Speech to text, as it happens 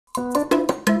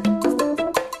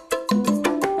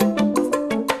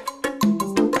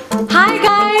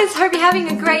guys, hope you're having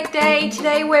a great day.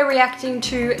 Today we're reacting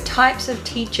to Types of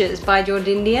Teachers by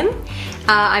Jordindian.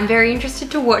 I'm very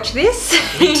interested to watch this.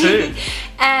 Me too.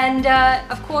 And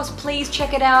of course, please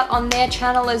check it out on their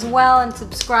channel as well and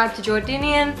subscribe to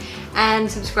Jordindian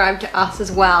and subscribe to us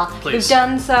as well. Please. We've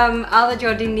done some other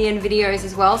Jordindian videos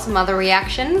as well, some other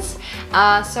reactions.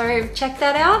 So check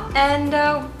that out and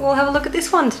we'll have a look at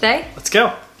this one today. Let's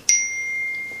go.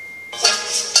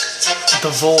 The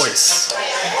voice.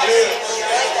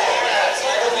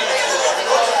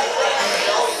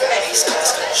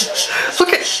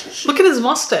 Look at his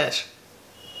mustache.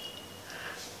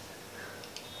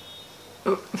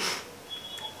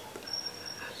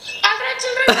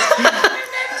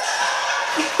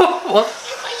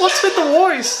 What's with the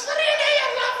voice?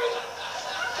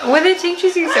 Were there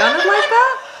teachers who sounded like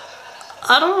that?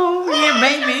 I don't know. Yeah,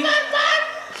 maybe.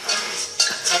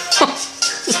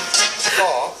 So,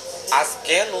 as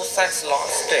CRAAAZY's law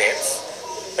states,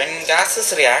 when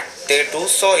gases react, they do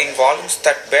so in volumes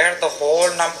that bear the whole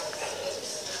number.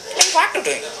 What are you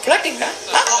doing? Floating, huh?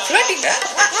 Floating, huh?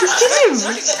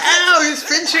 Ow, he's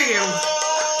pinching him.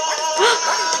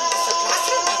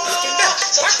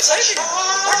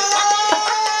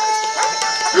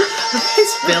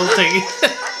 He's belting.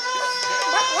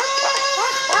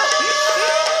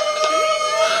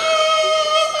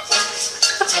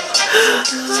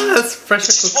 That's pressure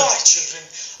Which is cooker. why, children,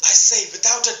 I say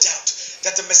without a doubt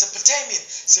that the Mesopotamian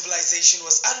civilization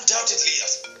was undoubtedly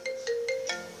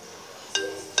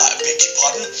I beg your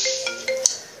pardon?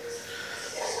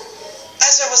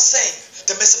 As I was saying,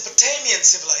 the Mesopotamian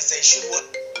civilization was...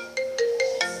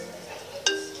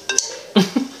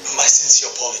 My sincere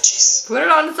apologies. Put it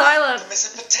on silent. The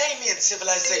Mesopotamian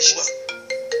civilization was...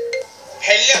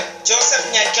 Hello, Joseph,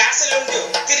 ഞാൻ ക്ലാസ്സിലുണ്ട്.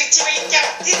 തിരിച്ചു വിളിക്കാം.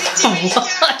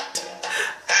 What?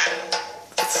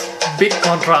 Big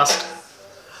contrast.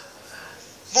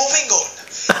 Moving on,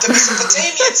 the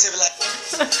Mesopotamian civilization...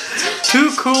 Too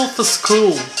cool for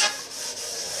school.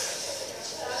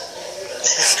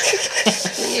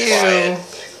 Ew.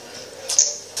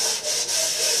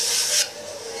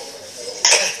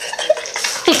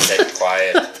 Said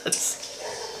quiet.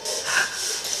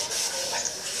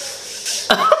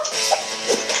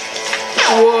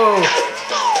 Whoa.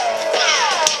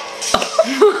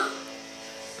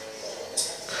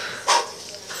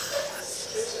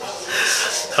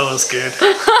 That was good.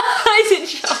 He's in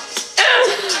shock.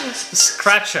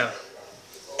 Scratcher.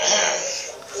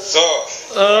 So,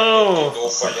 Oh.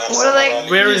 What are they?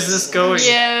 Where is this going?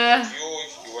 Yeah.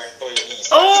 you went to east.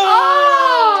 Oh.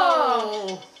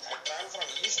 I traveled from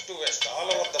east to west, all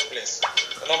over the place.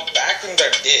 You know, back in the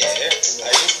day,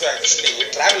 I used to actually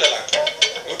travel a lot.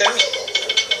 You tell me.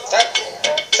 Start.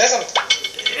 Say something.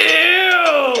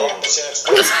 Ew. Don't share.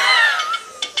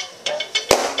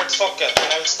 It's okay. When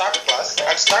I will start class,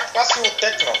 you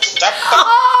take notes. Start.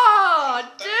 Oh,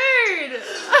 dude.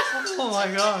 Oh my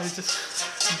god.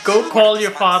 Just go call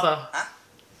your father. Huh?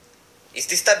 Is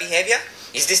this the behavior?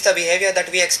 Is this the behavior that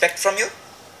we expect from you?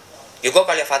 You go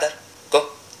call your father.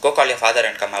 Go call your father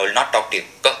and come. I will not talk to you.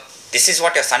 Go. This is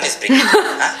what your son is bringing.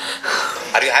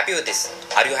 Huh? Are you happy with this?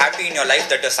 Are you happy in your life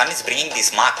that your son is bringing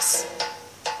these marks?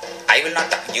 I will not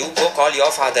talk. You go call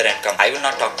your father and come. I will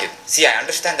not talk to you. See, I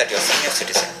understand that you're a senior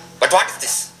citizen. But what is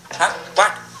this? Huh?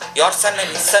 What? Your son and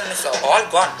his son is all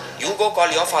gone. You go call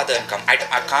your father and come. I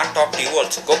can't talk to you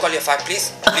also. Go call your father.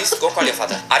 Please go call your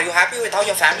father. Are you happy with how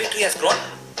your family tree has grown?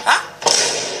 Huh?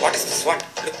 What is this? What?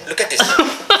 Look at this.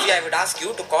 See, I would ask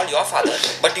you to call your father,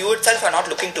 but you itself are not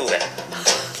looking too well.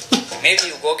 Maybe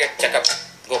you go get check up.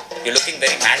 Go. You're looking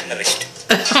very malnourished.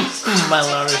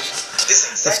 Malnourished. This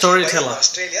The exactly storyteller. why in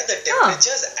Australia the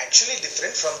temperature is actually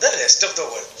different from the rest of the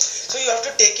world. So you have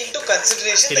to take into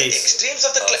consideration the extremes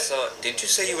of the climate. So, didn't you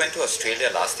say you went to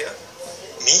Australia last year?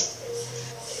 Me?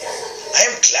 I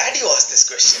am glad you asked this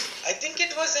question. I think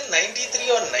it was in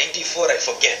 93 or 94, I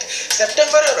forget.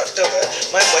 September or October,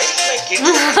 my wife, my kids...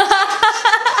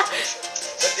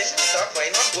 But then we thought, why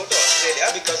not go to Australia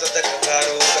because of the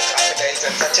kangaroo, the crocodiles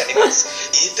and such animals.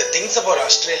 The things about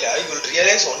Australia, you'll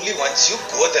realize only once you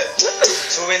go there.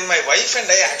 So when my wife and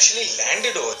I actually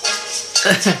landed over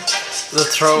The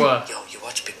thrower. Yo, you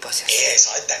watch Big Boss? yeah, I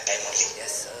saw it that time only.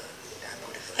 Yes, sir. Damn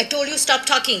beautiful. I told you stop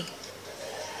talking.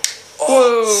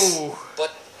 Whoa.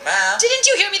 But, ma'am. Didn't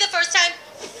you hear me the first time?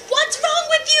 What's wrong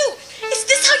with you? Is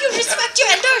this how you respect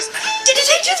your elders? Didn't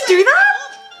they just Do that?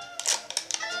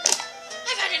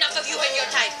 I've had enough of you and your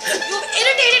type. You've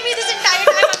irritated me this entire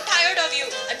time. I'm tired of you.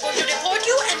 I'm going to report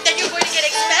you and then you're going to get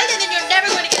expelled and then you're never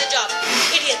going to get a job.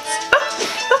 Idiots.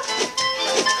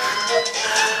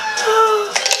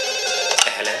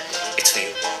 Hello, it's for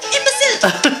you.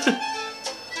 Imbecile.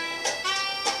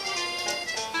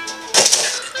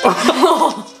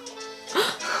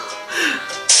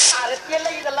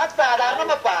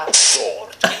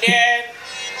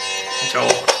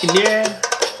 Jordindian.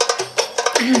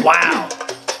 Wow.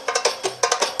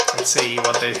 Let's see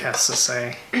what they has to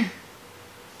say.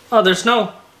 Oh, there's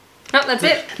no. Oh, that's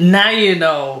it. Now you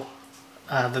know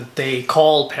that they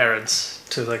call parents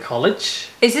to the college.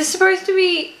 Is this supposed to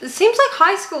be... It seems like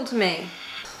high school to me.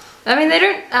 I mean, they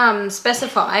don't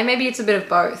specify. Maybe it's a bit of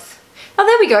both. Oh,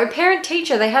 there we go.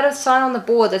 Parent-teacher. They had a sign on the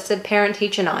board that said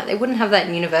parent-teacher night. They wouldn't have that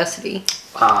in university.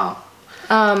 Wow.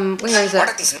 Where is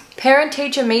it?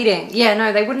 Parent-teacher meeting. Yeah,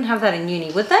 no, they wouldn't have that in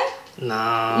uni, would they?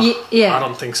 No, yeah. I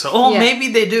don't think so. Oh, Yeah. maybe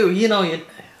they do. You know,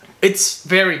 it's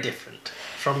very different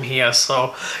from here.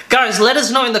 So, guys, let us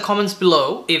know in the comments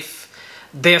below if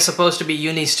they're supposed to be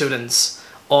uni students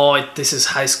or if this is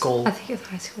high school. I think it's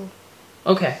high school.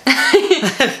 Okay.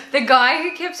 The guy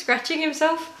who kept scratching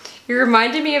himself, he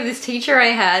reminded me of this teacher I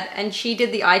had, and she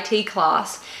did the IT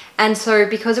class. And so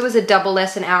because it was a double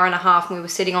lesson, hour and a half, and we were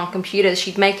sitting on computers,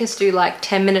 she'd make us do like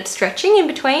 10-minute stretching in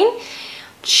between.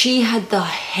 She had the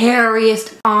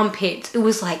hairiest armpits. It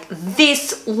was like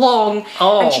this long.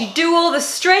 Oh. And she'd do all the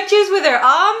stretches with her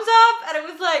arms up. And it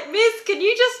was like, Miss, can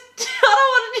you just... I don't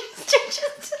want to do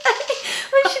stretches today.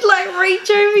 And she'd like reach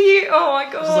over you. Oh my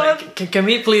God. It's like, can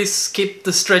we please skip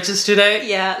the stretches today?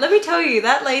 Yeah, let me tell you,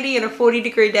 that lady in a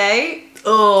 40-degree day.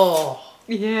 Oh.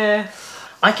 Yeah.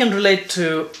 I can relate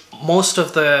to most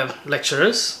of the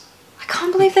lecturers. I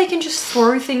can't believe they can just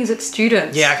throw things at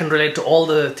students. Yeah, I can relate to all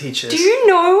the teachers. Do you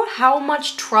know how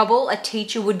much trouble a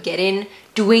teacher would get in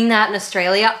doing that in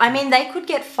Australia? I mean, they could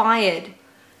get fired.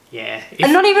 Yeah.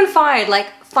 And not even fired, like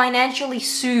financially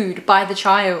sued by the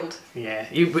child. Yeah,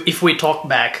 if we talk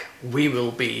back, we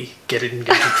will be getting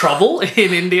into trouble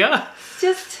in India.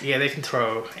 Just... Yeah, they can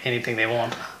throw anything they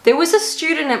want. There was a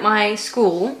student at my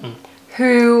school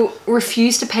who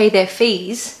refused to pay their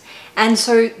fees. And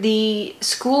so the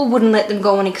school wouldn't let them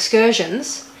go on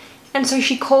excursions. And so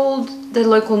she called the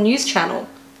local news channel.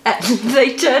 And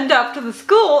they turned up to the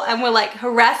school and were like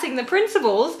harassing the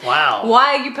principals. Wow.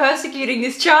 Why are you persecuting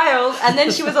this child? And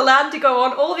then she was allowed to go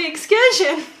on all the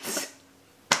excursions.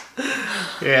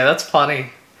 Yeah, that's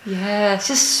funny. Yeah, it's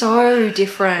just so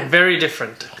different. Very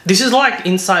different. This is like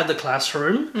inside the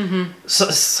classroom. So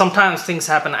sometimes things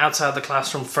happen outside the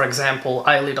classroom. For example,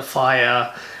 I lit a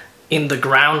fire in the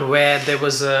ground where there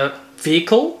was a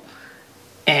vehicle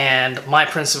and my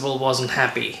principal wasn't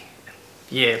happy.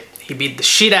 Yeah, he beat the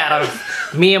shit out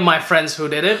of me and my friends who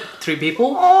did it, 3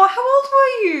 people. Oh, how old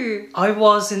were you? I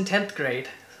was in 10th grade,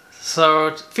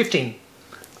 so 15.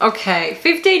 Okay,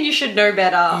 15 you should know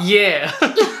better. Yeah.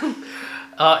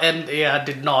 And yeah, I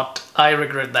did not. I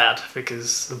regret that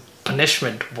because the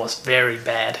punishment was very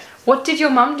bad. What did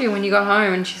your mum do when you got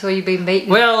home and she saw you being beaten?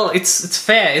 Well, it's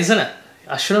fair, isn't it?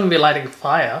 I shouldn't be lighting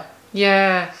fire.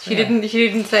 Yeah, she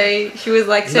didn't say, she was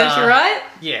like, serves you right?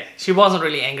 Yeah, she wasn't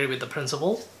really angry with the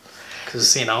principal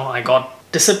because, you know, I got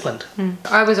disciplined.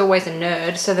 I was always a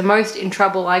nerd, so the most in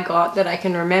trouble I got that I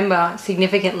can remember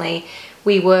significantly,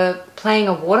 we were playing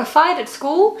a water fight at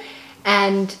school,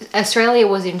 and Australia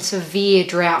was in severe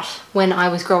drought when I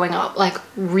was growing up, like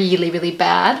really, really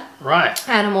bad. Right.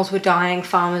 Animals were dying,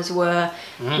 farmers were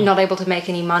not able to make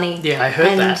any money. Yeah, I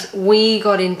heard that. And we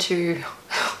got into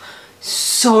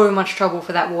so much trouble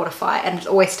for that water fight, and it's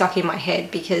always stuck in my head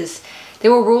because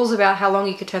there were rules about how long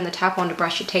you could turn the tap on to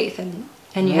brush your teeth, and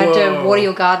you had to water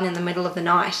your garden in the middle of the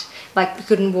night. Like, you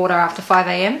couldn't water after 5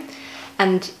 AM.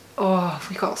 And oh,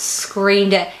 we got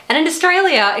screamed at. And in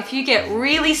Australia, if you get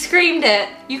really screamed at,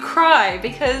 you cry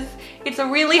because it's a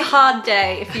really hard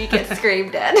day if you get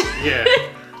screamed at. Yeah.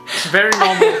 It's very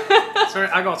normal.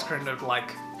 I got screamed at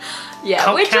like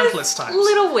countless times.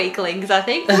 Little weaklings, I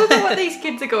think. Look at what these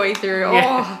kids are going through.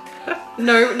 Yeah. Oh,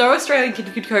 no Australian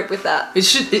kid could cope with that.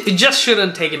 It just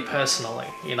shouldn't take it personally,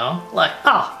 you know? Like,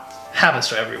 happens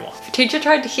to everyone. If a teacher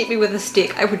tried to hit me with a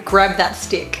stick, I would grab that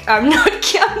stick. I'm not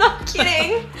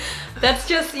kidding. That's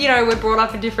just, you know, we're brought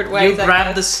up in different ways. You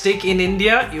grab the stick in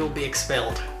India, you'll be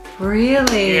expelled.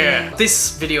 Really? Yeah.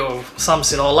 This video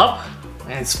sums it all up,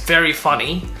 and it's very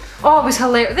funny. Oh, it was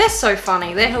hilarious. They're so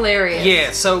funny. They're hilarious.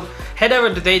 Yeah, so head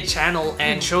over to their channel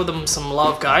and show them some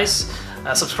love, guys.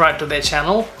 Subscribe to their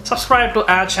channel. Subscribe to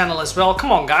our channel as well.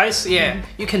 Come on, guys. Yeah,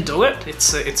 you can do it.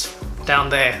 It's down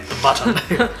there, the button.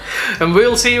 And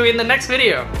we'll see you in the next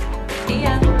video.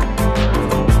 Yeah.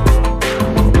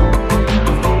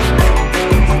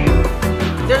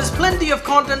 There's plenty of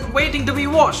content waiting to be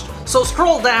watched, so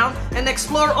scroll down and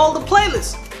explore all the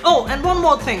playlists. Oh, and one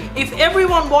more thing, if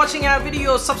everyone watching our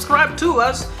videos subscribe to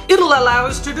us, it'll allow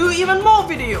us to do even more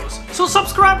videos, so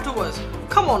subscribe to us.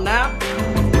 Come on now.